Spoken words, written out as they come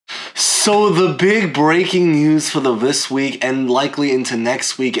So the big breaking news for this week and likely into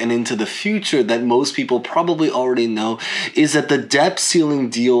next week and into the future that most people probably already know is that the debt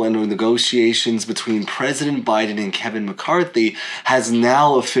ceiling deal and negotiations between President Biden and Kevin McCarthy has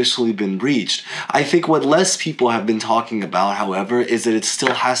now officially been reached. I think what less people have been talking about, however, is that it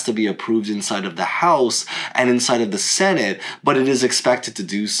still has to be approved inside of the House and inside of the Senate, but it is expected to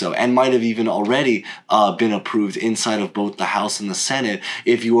do so and might have even already been approved inside of both the House and the Senate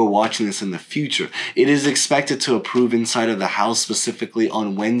if you are watching this in the future. It is expected to approve inside of the House specifically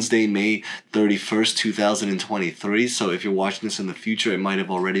on Wednesday, May 31st, 2023. So if you're watching this in the future, it might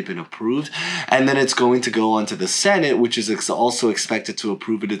have already been approved. And then it's going to go on to the Senate, which is also expected to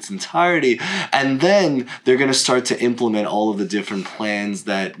approve it its entirety. And then they're going to start to implement all of the different plans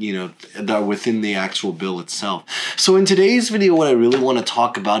that, that are within the actual bill itself. So in today's video, what I really want to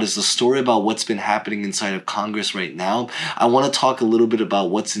talk about is the story about what's been happening inside of Congress right now. I want to talk a little bit about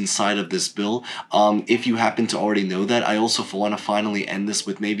what's inside of this bill. If you happen to already know that, I also want to finally end this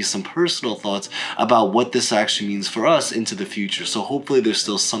with maybe some personal thoughts about what this actually means for us into the future. So hopefully there's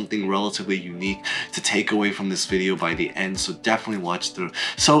still something relatively unique to take away from this video by the end, so definitely watch through.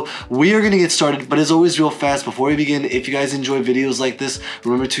 So we are going to get started, but as always, real fast, before we begin, if you guys enjoy videos like this,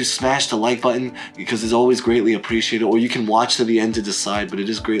 remember to smash the like button because it's always greatly appreciated, or you can watch to the end to decide, but it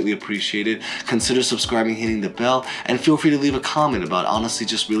is greatly appreciated. Consider subscribing, hitting the bell, and feel free to leave a comment about honestly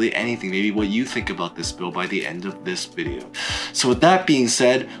just really anything, maybe what you think about this bill by the end of this video. So with that being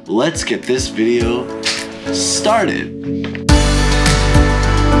said, let's get this video started.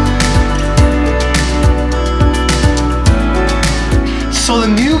 So the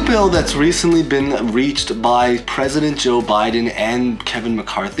new bill that's recently been reached by President Joe Biden and Kevin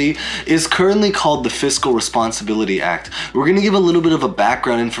McCarthy is currently called the Fiscal Responsibility Act. We're going to give a little bit of a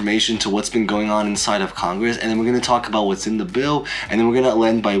background information to what's been going on inside of Congress, and then we're going to talk about what's in the bill, and then we're going to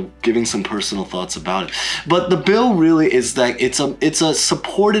end by giving some personal thoughts about it. But the bill really is that it's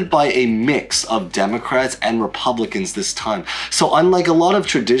supported by a mix of Democrats and Republicans this time. So unlike a lot of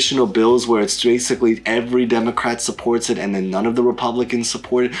traditional bills where it's basically every Democrat supports it and then none of the Republicans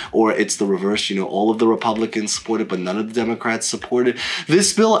support it, or it's the reverse, all of the Republicans support it but none of the Democrats support it.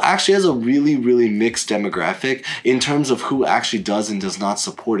 This bill actually has a really mixed demographic in terms of who actually does and does not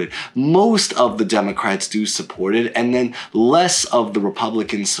support it. Most of the Democrats do support it, and then less of the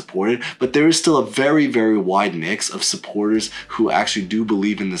Republicans support it, but there is still a very wide mix of supporters who actually do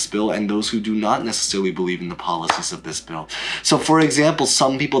believe in this bill and those who do not necessarily believe in the policies of this bill. So for example,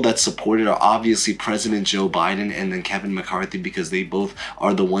 some people that support it are obviously President Joe Biden and then Kevin McCarthy, because they both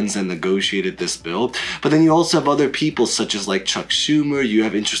are the ones that negotiated this bill. But then you also have other people such as like Chuck Schumer. You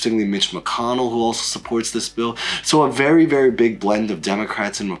have, interestingly, Mitch McConnell, who also supports this bill. So a very big blend of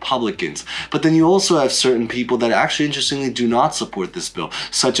Democrats and Republicans. But then you also have certain people that actually, interestingly, do not support this bill,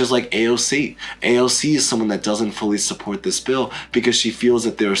 such as like AOC. AOC is someone that doesn't fully support this bill because she feels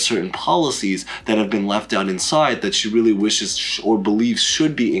that there are certain policies that have been left out inside that she really wishes or believes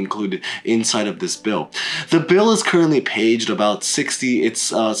should be included inside of this bill. The bill is currently paged about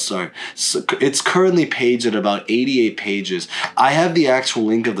it's currently paged at about 88 pages. I have the actual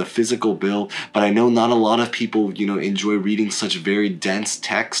link of the physical bill, but I know not a lot of people, enjoy reading such very dense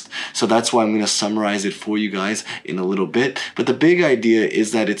text, so that's why I'm going to summarize it for you guys in a little bit. But the big idea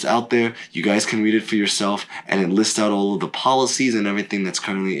is that it's out there, you guys can read it for yourself, and it lists out all of the policies and everything that's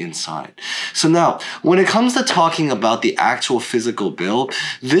currently inside. So now, when it comes to talking about the actual physical bill,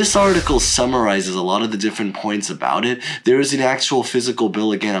 this article summarizes a lot of the different points about it. There is an actual physical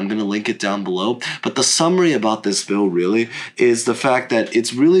bill, again, I'm going to link it down below, but the summary about this bill really is the fact that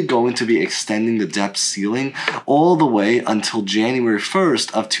it's really going to be extending the debt ceiling all the way until January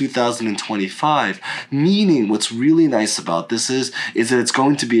 1st of 2025, meaning what's really nice about this is that it's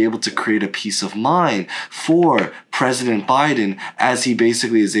going to be able to create a peace of mind for President Biden as he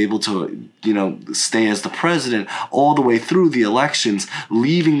basically is able to, stay as the president all the way through the elections,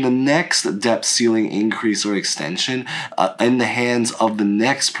 leaving the next debt ceiling increase or extension in the hands of the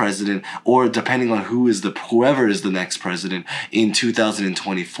next president, or depending on whoever is the next president in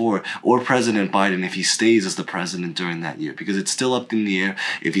 2024, or President Biden if he stays as the president during that year, because it's still up in the air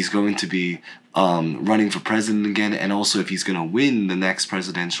if he's going to be running for president again, and also if he's going to win the next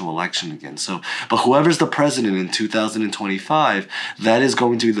presidential election again. So, but whoever's the president in 2025, that is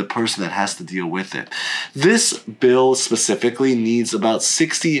going to be the person that has to deal with it. This bill specifically needs about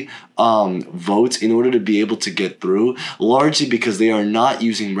 60 votes in order to be able to get through, largely because they are not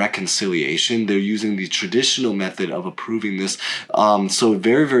using reconciliation. They're using the traditional method of approving this. So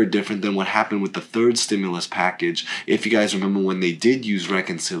very, very different than what happened with the third stimulus package. If you guys remember when they did use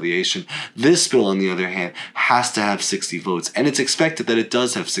reconciliation, this bill, on the other hand, has to have 60 votes. And it's expected that it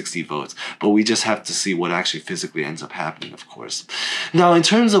does have 60 votes, but we just have to see what actually physically ends up happening, of course. Now, in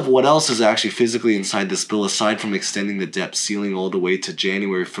terms of what else is actually physically inside this bill, aside from extending the debt ceiling all the way to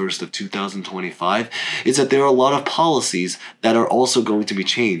January 1st of 2025, is that there are a lot of policies that are also going to be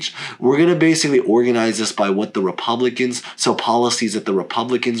changed. We're going to basically organize this by what the Republicans, so policies that the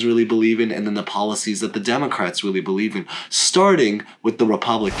Republicans really believe in, and then the policies that the Democrats really believe in, starting with the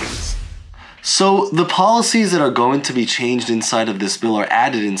Republicans. So the policies that are going to be changed inside of this bill, or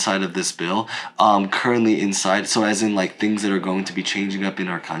added inside of this bill, currently inside, so as in like things that are going to be changing up in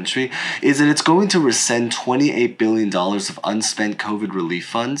our country, is that it's going to rescind $28 billion of unspent COVID relief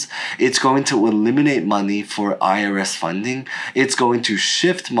funds. It's going to eliminate money for IRS funding. It's going to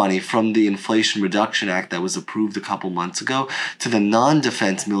shift money from the Inflation Reduction Act that was approved a couple months ago to the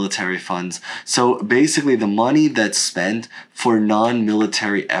non-defense military funds. So basically the money that's spent for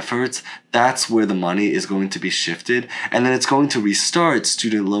non-military efforts, that's where the money is going to be shifted. And then it's going to restart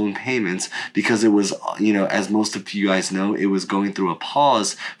student loan payments because it was, as most of you guys know, it was going through a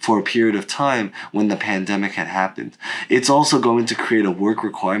pause for a period of time when the pandemic had happened. It's also going to create a work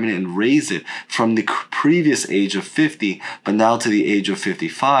requirement and raise it from the previous age of 50, but now to the age of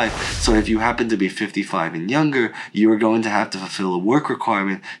 55. So if you happen to be 55 and younger, you are going to have to fulfill a work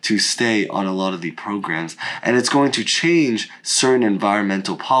requirement to stay on a lot of the programs. And it's going to change certain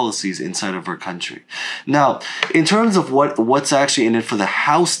environmental policies inside of our country. Now, in terms of what's actually in it for the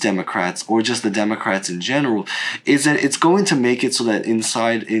House Democrats, or just the Democrats in general, is that it's going to make it so that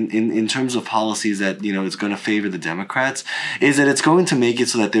inside, in terms of policies that, it's going to favor the Democrats, is that it's going to make it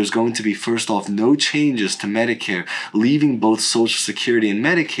so that there's going to be, first off, no changes to Medicare, leaving both Social Security and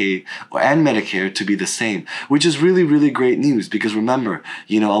Medicaid and Medicare to be the same, which is really, really great news because remember,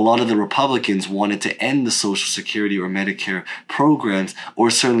 a lot of the Republicans wanted to end the Social Security or Medicare programs, or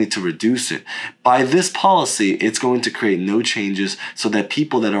certainly to reduce it. By this policy, it's going to create no changes so that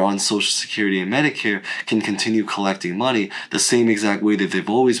people that are on Social Security and Medicare can continue collecting money the same exact way that they've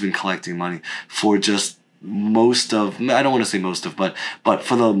always been collecting money for just most of, I don't want to say most of, but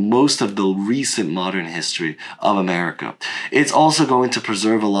for the most of the recent modern history of America. It's also going to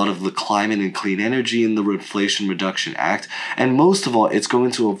preserve a lot of the climate and clean energy in the Inflation Reduction Act, and most of all, it's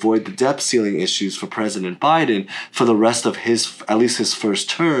going to avoid the debt ceiling issues for President Biden for the rest of at least his first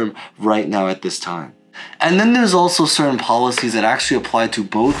term right now at this time. And then there's also certain policies that actually apply to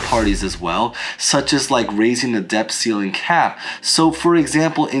both parties as well, such as like raising the debt ceiling cap. So for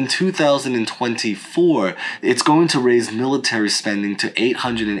example, in 2024, it's going to raise military spending to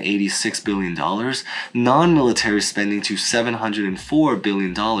 $886 billion, non-military spending to $704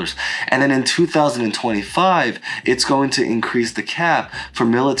 billion. And then in 2025, it's going to increase the cap for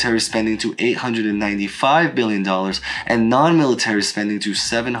military spending to $895 billion and non-military spending to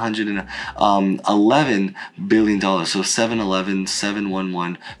 $711 billion. So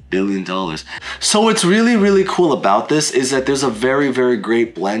 $711 billion. So what's really, really cool about this is that there's a very, very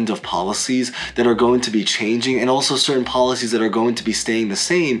great blend of policies that are going to be changing and also certain policies that are going to be staying the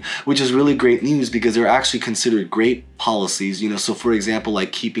same, which is really great news because they're actually considered great policies, so for example,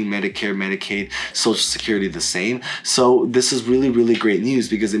 like keeping Medicare, Medicaid, Social Security the same. So this is really, really great news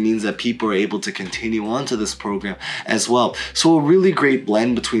because it means that people are able to continue on to this program as well. So a really great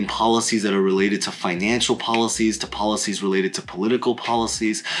blend between policies that are related to financial policies, to policies related to political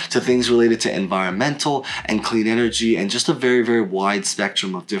policies, to things related to environmental and clean energy, and just a very, very wide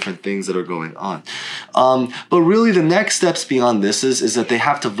spectrum of different things that are going on. But really the next steps beyond this is that they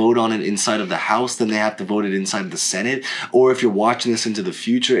have to vote on it inside of the House, then they have to vote it inside of the Senate, or if you're watching this into the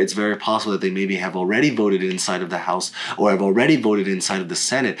future, it's very possible that they maybe have already voted inside of the House or have already voted inside of the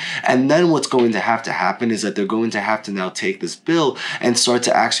Senate. And then what's going to happen is that they're going to have to now take this bill and start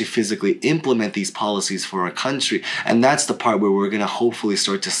to actually physically implement these policies for our country. And that's the part where we're going to hopefully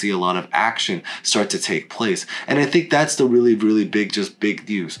start to see a lot of action start to take place. And I think that's the really, really big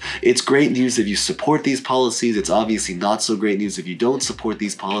news. It's great news if you support these policies. It's obviously not so great news if you don't support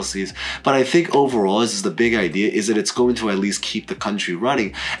these policies. But I think overall, this is the big idea, is that it's going to at least keep the country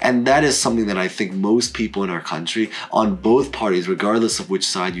running. And that is something that I think most people in our country, on both parties, regardless of which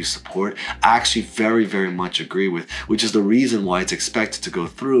side you support, actually very, very much agree with, which is the reason why it's expected to go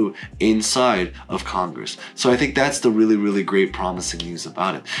through inside of Congress. So I think that's the really, really great promising news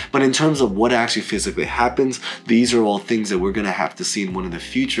about it. But in terms of what actually physically happens, these are all things that we're going to have to see in one of the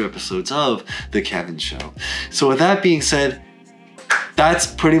future episodes of The Kevin Show. So with that being said, that's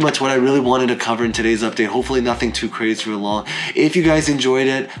pretty much what I really wanted to cover in today's update. Hopefully nothing too crazy or long. If you guys enjoyed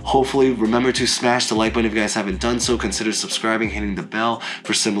it, hopefully remember to smash the like button if you guys haven't done so. Consider subscribing, hitting the bell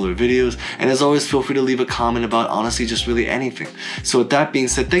for similar videos. And as always, feel free to leave a comment about honestly just really anything. So with that being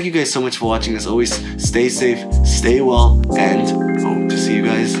said, thank you guys so much for watching. As always, stay safe, stay well, and hope to see you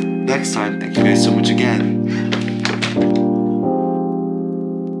guys next time. Thank you guys so much again.